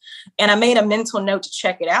healing. And I made a mental note to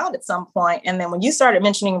check it out at some point. And then when you started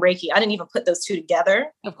mentioning Reiki, I didn't even put those two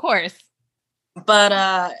together. Of course. But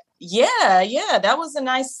yeah, that was a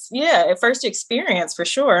nice, first experience for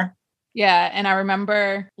sure. Yeah. And I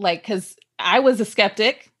remember like, cause I was a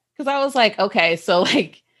skeptic, because I was like, okay, so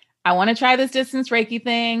like, I want to try this distance Reiki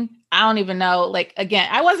thing. I don't even know. Like, again,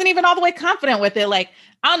 I wasn't even all the way confident with it. Like,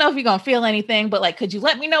 I don't know if you're going to feel anything, but like, could you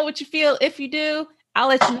let me know what you feel? If you do, I'll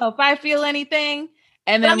let you know if I feel anything.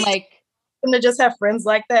 And then to just have friends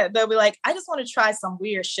like that, they'll be like, I just want to try some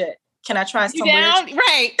weird shit. Can I try some weird shit?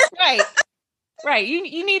 Right. Right.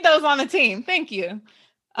 You need those on the team. Thank you.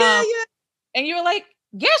 Yeah. And you were like,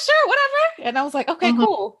 yeah, sure, whatever. And I was like, okay,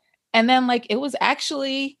 cool. And then like, it was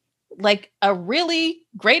actually like a really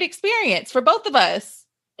great experience for both of us.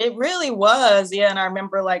 It really was. Yeah. And I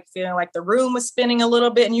remember like feeling like the room was spinning a little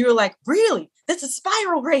bit, and you were like, really? This is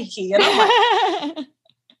spiral Reiki. And I'm like,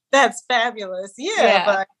 that's fabulous. Yeah.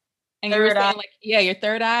 But and you were saying like, your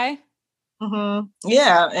third eye.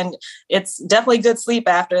 Yeah. And it's definitely good sleep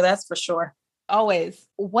after, that's for sure. Always.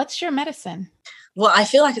 What's your medicine? Well, I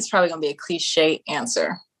feel like it's probably going to be a cliche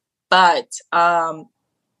answer, but I'd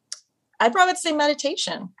probably say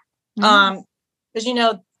meditation. Because,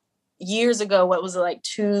 years ago, what was it, like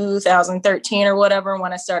 2013 or whatever,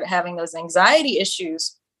 when I started having those anxiety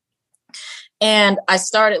issues, and I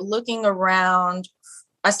started looking around,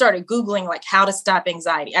 I started Googling like how to stop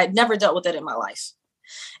anxiety. I'd never dealt with it in my life.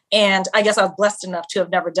 And I guess I was blessed enough to have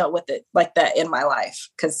never dealt with it like that in my life,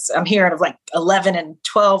 because I'm hearing of like 11 and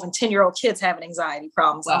 12 and 10-year-old kids having anxiety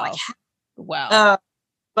problems. Wow. I'm like, wow.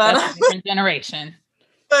 But that's a different generation.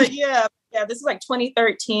 But yeah, this is like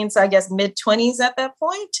 2013. So I guess mid 20s at that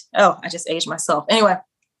point. Oh, I just aged myself. Anyway.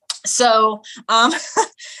 So,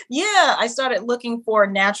 I started looking for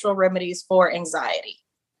natural remedies for anxiety.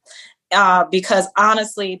 Because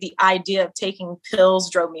honestly, the idea of taking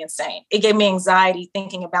pills drove me insane. It gave me anxiety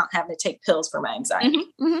thinking about having to take pills for my anxiety.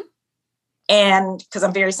 And because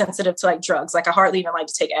I'm very sensitive to like drugs, like I hardly even like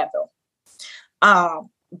to take Advil.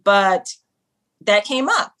 But that came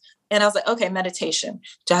up, and I was like, okay, meditation.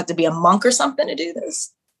 Do I have to be a monk or something to do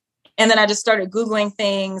this? And then I just started Googling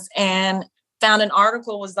things and found an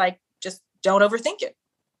article was like, just don't overthink it.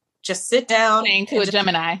 Just sit down. Saying to a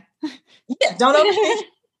Gemini. Yeah, don't overthink it.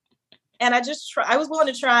 And I was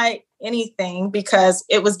willing to try anything, because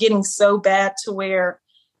it was getting so bad to where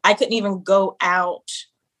I couldn't even go out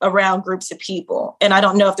around groups of people. And I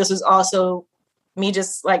don't know if this was also me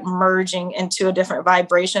just like merging into a different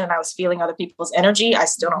vibration, and I was feeling other people's energy. I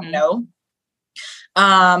still don't know.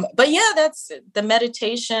 But yeah, that's the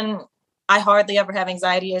meditation. I hardly ever have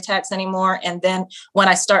anxiety attacks anymore. And then when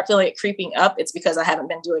I start feeling it creeping up, it's because I haven't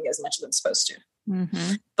been doing as much as I'm supposed to.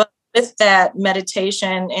 But with that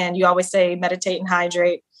meditation, and you always say meditate and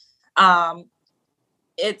hydrate,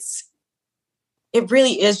 it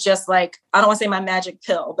really is just like, I don't want to say my magic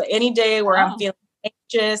pill, but any day where I'm feeling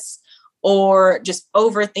anxious or just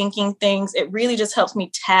overthinking things, it really just helps me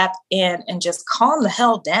tap in and just calm the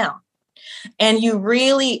hell down. And you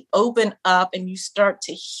really open up and you start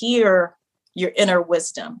to hear your inner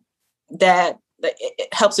wisdom. That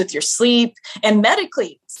it helps with your sleep. And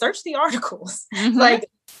medically, search the articles, like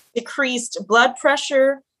decreased blood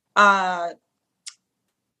pressure,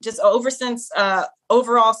 just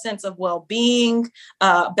overall sense of well-being,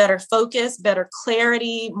 better focus, better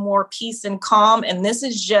clarity, more peace and calm. And this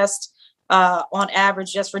is just on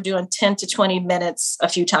average, just for doing 10 to 20 minutes a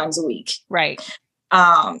few times a week. Right.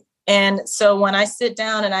 And so when I sit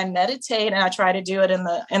down and I meditate, and I try to do it in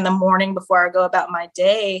the morning before I go about my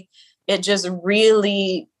day, it just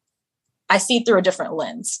really, I see through a different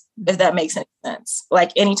lens, if that makes any sense.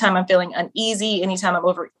 Like anytime I'm feeling uneasy, anytime I'm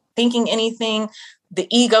overthinking anything, the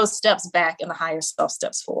ego steps back and the higher self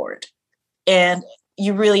steps forward. And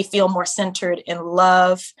you really feel more centered in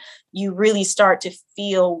love. You really start to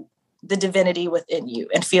feel the divinity within you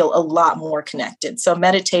and feel a lot more connected. So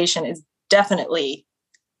meditation is definitely,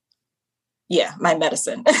 my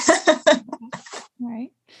medicine. Right.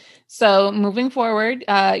 So moving forward,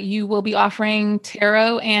 you will be offering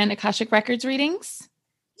tarot and Akashic Records readings?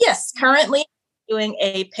 Yes, currently doing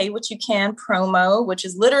a pay what you can promo, which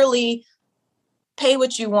is literally pay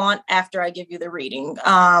what you want after I give you the reading.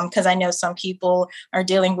 Because I know some people are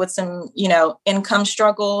dealing with some, income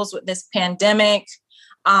struggles with this pandemic.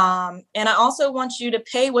 And I also want you to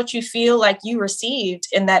pay what you feel like you received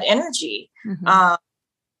in that energy.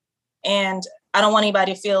 And I don't want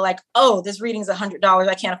anybody to feel like, oh, this reading's $100.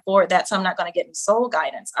 I can't afford that, so I'm not going to get any soul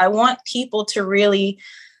guidance. I want people to really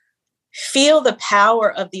feel the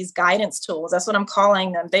power of these guidance tools. That's what I'm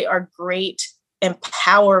calling them. They are great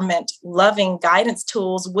empowerment, loving guidance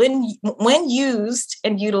tools when used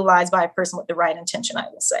and utilized by a person with the right intention, I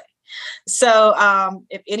will say. So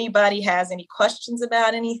if anybody has any questions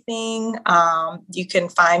about anything, you can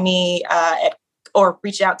find me or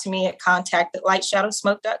reach out to me at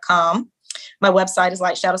contact@lightshadowsmoke.com. My website is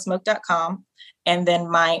lightshadowsmoke.com. And then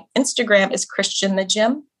my Instagram is Christian the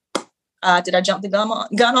Gem. Did I jump the gun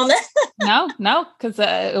on that? No, because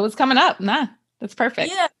it was coming up. Nah, that's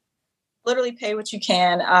perfect. Yeah. Literally pay what you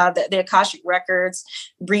can. The Akashic Records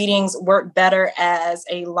readings work better as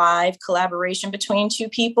a live collaboration between two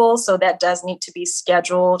people. So that does need to be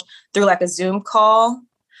scheduled through like a Zoom call.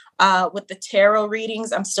 With the tarot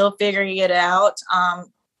readings, I'm still figuring it out.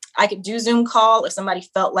 I could do Zoom call if somebody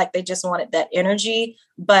felt like they just wanted that energy,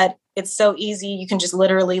 but it's so easy. You can just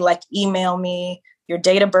literally like email me your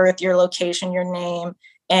date of birth, your location, your name,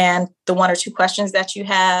 and the 1 or 2 questions that you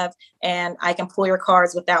have. And I can pull your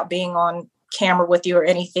cards without being on camera with you or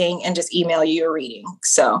anything and just email you your reading.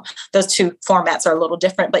 So those 2 formats are a little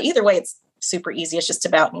different, but either way, it's super easy. It's just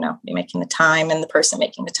about, me making the time and the person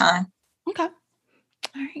making the time. Okay. All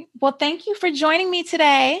right. Well, thank you for joining me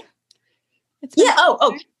today. Yeah.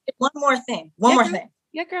 Oh, one more thing. One more thing.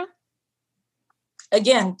 Yeah, girl.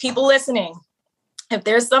 Again, people listening, if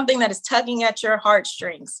there's something that is tugging at your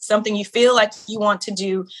heartstrings, something you feel like you want to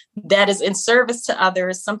do that is in service to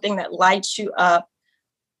others, something that lights you up,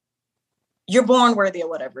 you're born worthy of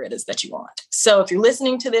whatever it is that you want. So if you're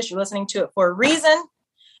listening to this, you're listening to it for a reason.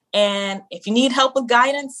 And if you need help with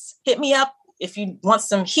guidance, hit me up. If you want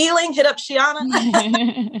some healing, hit up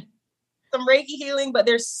Shiana. Some Reiki healing, but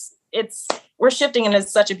we're shifting into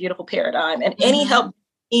such a beautiful paradigm. And any help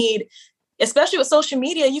you need, especially with social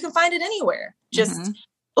media, you can find it anywhere. Just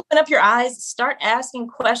open up your eyes, start asking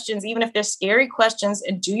questions, even if they're scary questions,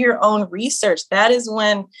 and do your own research. That is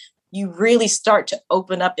when you really start to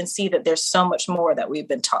open up and see that there's so much more that we've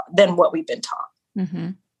been taught than what we've been taught.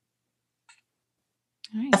 Mm-hmm.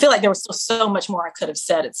 Right. I feel like there was so much more I could have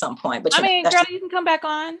said at some point. But girl, you can come back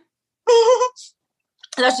on.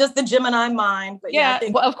 That's just the Gemini mind. But yeah,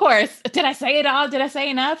 well, of course. Did I say it all? Did I say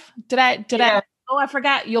enough? Did I? Oh, I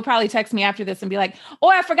forgot. You'll probably text me after this and be like, "Oh,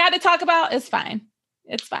 I forgot to talk about." It's fine.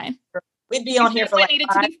 It's fine. We'd be on here for what needed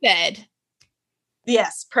to be said.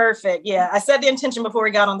 Yes, perfect. Yeah, I said the intention before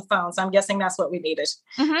we got on the phone, so I'm guessing that's what we needed.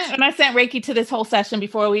 Mm-hmm. And I sent Reiki to this whole session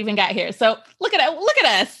before we even got here. So look at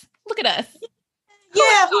us. Look at us.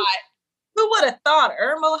 Yeah, who would have thought?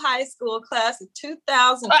 Irmo High School class of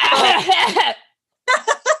 2012.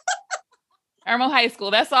 Irmo High School.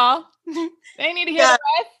 That's all. They need to hear the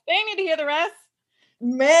rest. They need to hear the rest.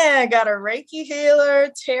 Man, got a Reiki healer,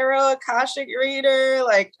 tarot, Akashic reader.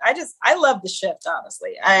 Like, I love the shift,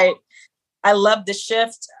 honestly. I love the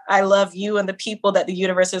shift. I love you and the people that the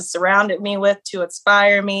universe has surrounded me with to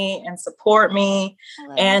inspire me and support me.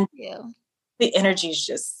 And you. The energy is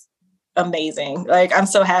just amazing. Like, I'm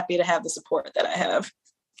so happy to have the support that I have.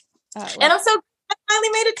 And I'm so I finally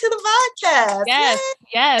made it to the podcast.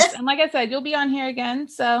 Yes. And like I said, you'll be on here again.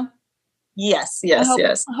 So yes.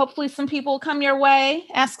 Hopefully some people come your way,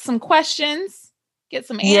 ask some questions, get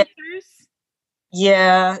some answers.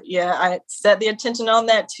 Yeah. I set the intention on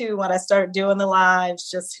that too when I started doing the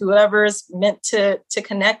lives. Just whoever's meant to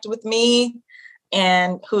connect with me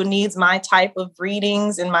and who needs my type of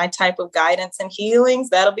readings and my type of guidance and healings,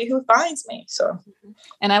 that'll be who finds me. So,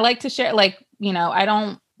 and I like to share, I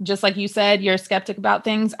don't, just like you said, you're a skeptic about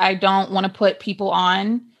things. I don't want to put people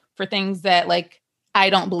on for things that I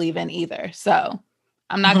don't believe in either. So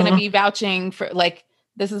I'm not going to be vouching for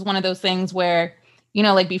this is one of those things where,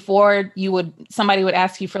 before somebody would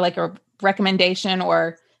ask you for a recommendation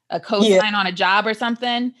or a cosign on a job or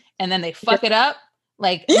something, and then they fuck it up.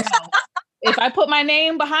 If I put my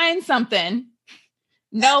name behind something,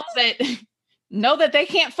 know that they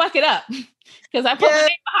can't fuck it up because I put my name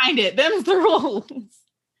behind it. Them's the rules.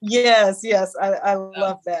 Yes. I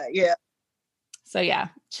love that. Yeah. So yeah,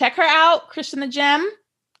 check her out. Christian the Gem,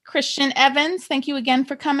 Christian Evans. Thank you again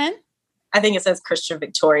for coming. I think it says Christian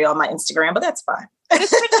Victoria on my Instagram, but that's fine.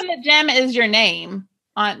 Christian the Gem is your name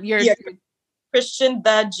on your Christian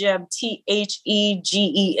the Gem,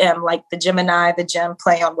 THEGEM, like the Gemini, the gem,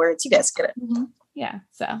 play on words. You guys get it. Mm-hmm. Yeah.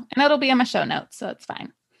 So, and it'll be in my show notes, so it's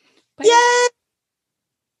fine. But yay!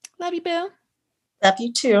 Love you, Boo. Love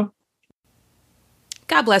you too.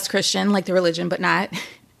 God bless Christian, like the religion, but not.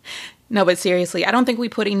 No, but seriously, I don't think we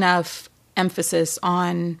put enough emphasis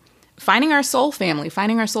on finding our soul family,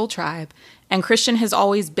 finding our soul tribe. And Christian has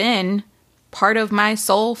always been part of my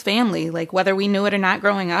soul family. Whether we knew it or not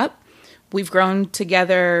growing up, we've grown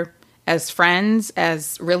together as friends,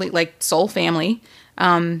 as really like soul family.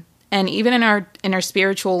 And even in our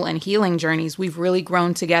spiritual and healing journeys, we've really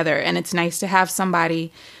grown together. And it's nice to have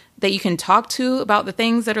somebody that you can talk to about the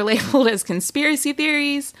things that are labeled as conspiracy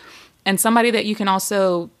theories, and somebody that you can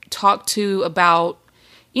also talk to about,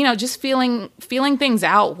 you know, just feeling things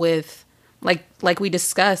out with, like we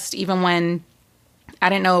discussed, even when I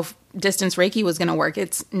didn't know if distance Reiki was going to work.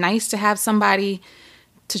 It's nice to have somebody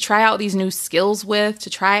to try out these new skills with, to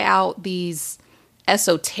try out these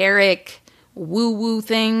esoteric woo-woo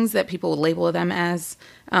things that people would label them as.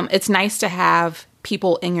 It's nice to have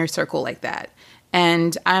people in your circle like that.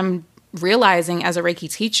 And I'm realizing as a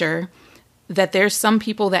Reiki teacher that there's some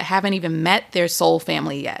people that haven't even met their soul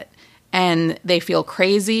family yet. And they feel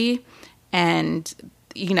crazy. And,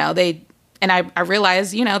 you know, I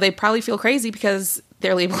realize, you know, they probably feel crazy because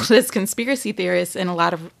they're labeled as conspiracy theorists in a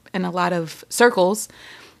lot of circles.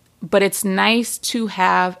 But it's nice to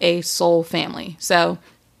have a soul family. So,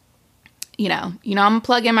 you know, I'm gonna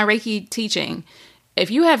plug in my Reiki teaching.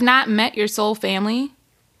 If you have not met your soul family,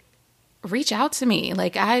 reach out to me.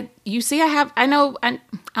 Like I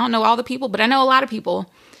don't know all the people, but I know a lot of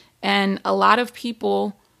people, and a lot of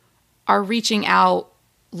people are reaching out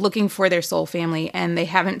looking for their soul family and they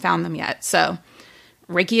haven't found them yet. So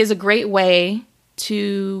Reiki is a great way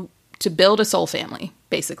to build a soul family,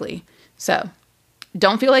 basically. So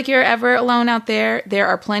don't feel like you're ever alone out there. There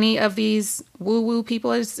are plenty of these woo-woo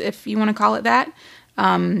people, if you want to call it that.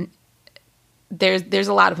 There's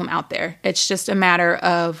a lot of them out there. It's just a matter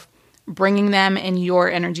of bringing them in your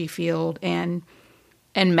energy field and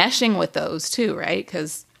meshing with those too, right?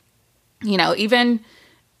 Because, you know, even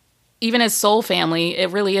as soul family,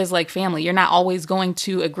 it really is like family. You're not always going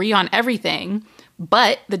to agree on everything,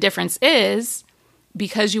 but the difference is,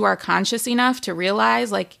 because you are conscious enough to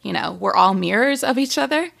realize, like, you know, we're all mirrors of each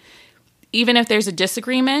other. Even if there's a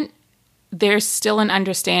disagreement, there's still an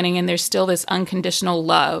understanding and there's still this unconditional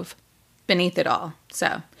love beneath it all.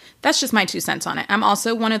 So that's just my 2 cents on it. I'm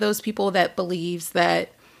also one of those people that believes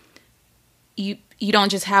that you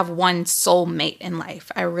don't just have one soulmate in life.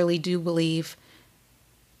 I really do believe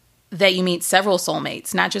that you meet several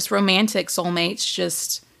soulmates, not just romantic soulmates,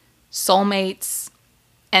 just soulmates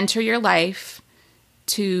enter your life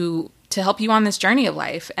to help you on this journey of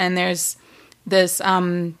life. And there's this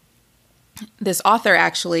author,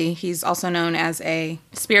 actually, he's also known as a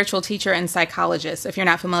spiritual teacher and psychologist. If you're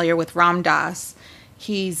not familiar with Ram Dass,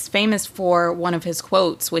 he's famous for one of his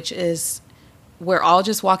quotes, which is, "We're all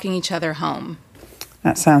just walking each other home."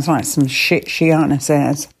 That sounds like some shit Shiana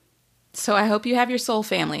says. So I hope you have your soul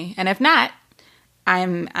family. And if not,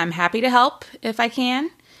 I'm happy to help if I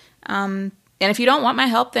can. And if you don't want my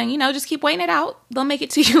help, then, you know, just keep waiting it out. They'll make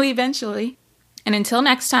it to you eventually. And until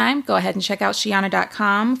next time, go ahead and check out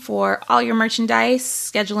Shiana.com for all your merchandise,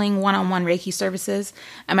 scheduling one-on-one Reiki services.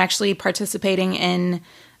 I'm actually participating in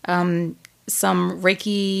some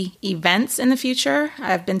Reiki events in the future.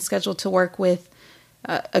 I've been scheduled to work with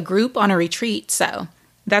a group on a retreat, so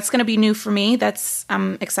that's going to be new for me.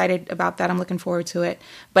 I'm excited about that. I'm looking forward to it.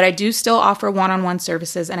 But I do still offer one-on-one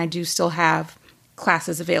services, and I do still have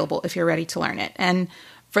classes available if you're ready to learn it. And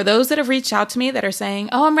for those that have reached out to me that are saying,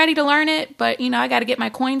 "Oh, I'm ready to learn it, but, you know, I got to get my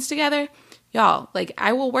coins together," y'all, like,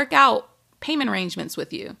 I will work out payment arrangements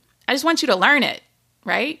with you. I just want you to learn it,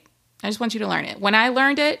 right? I just want you to learn it. When I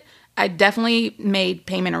learned it, I definitely made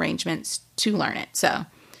payment arrangements to learn it. So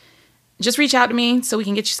just reach out to me so we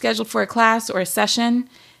can get you scheduled for a class or a session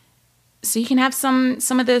so you can have some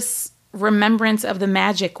of this remembrance of the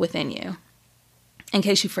magic within you in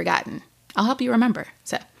case you've forgotten. I'll help you remember.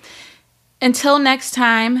 So until next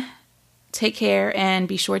time, take care and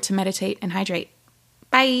be sure to meditate and hydrate.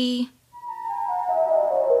 Bye.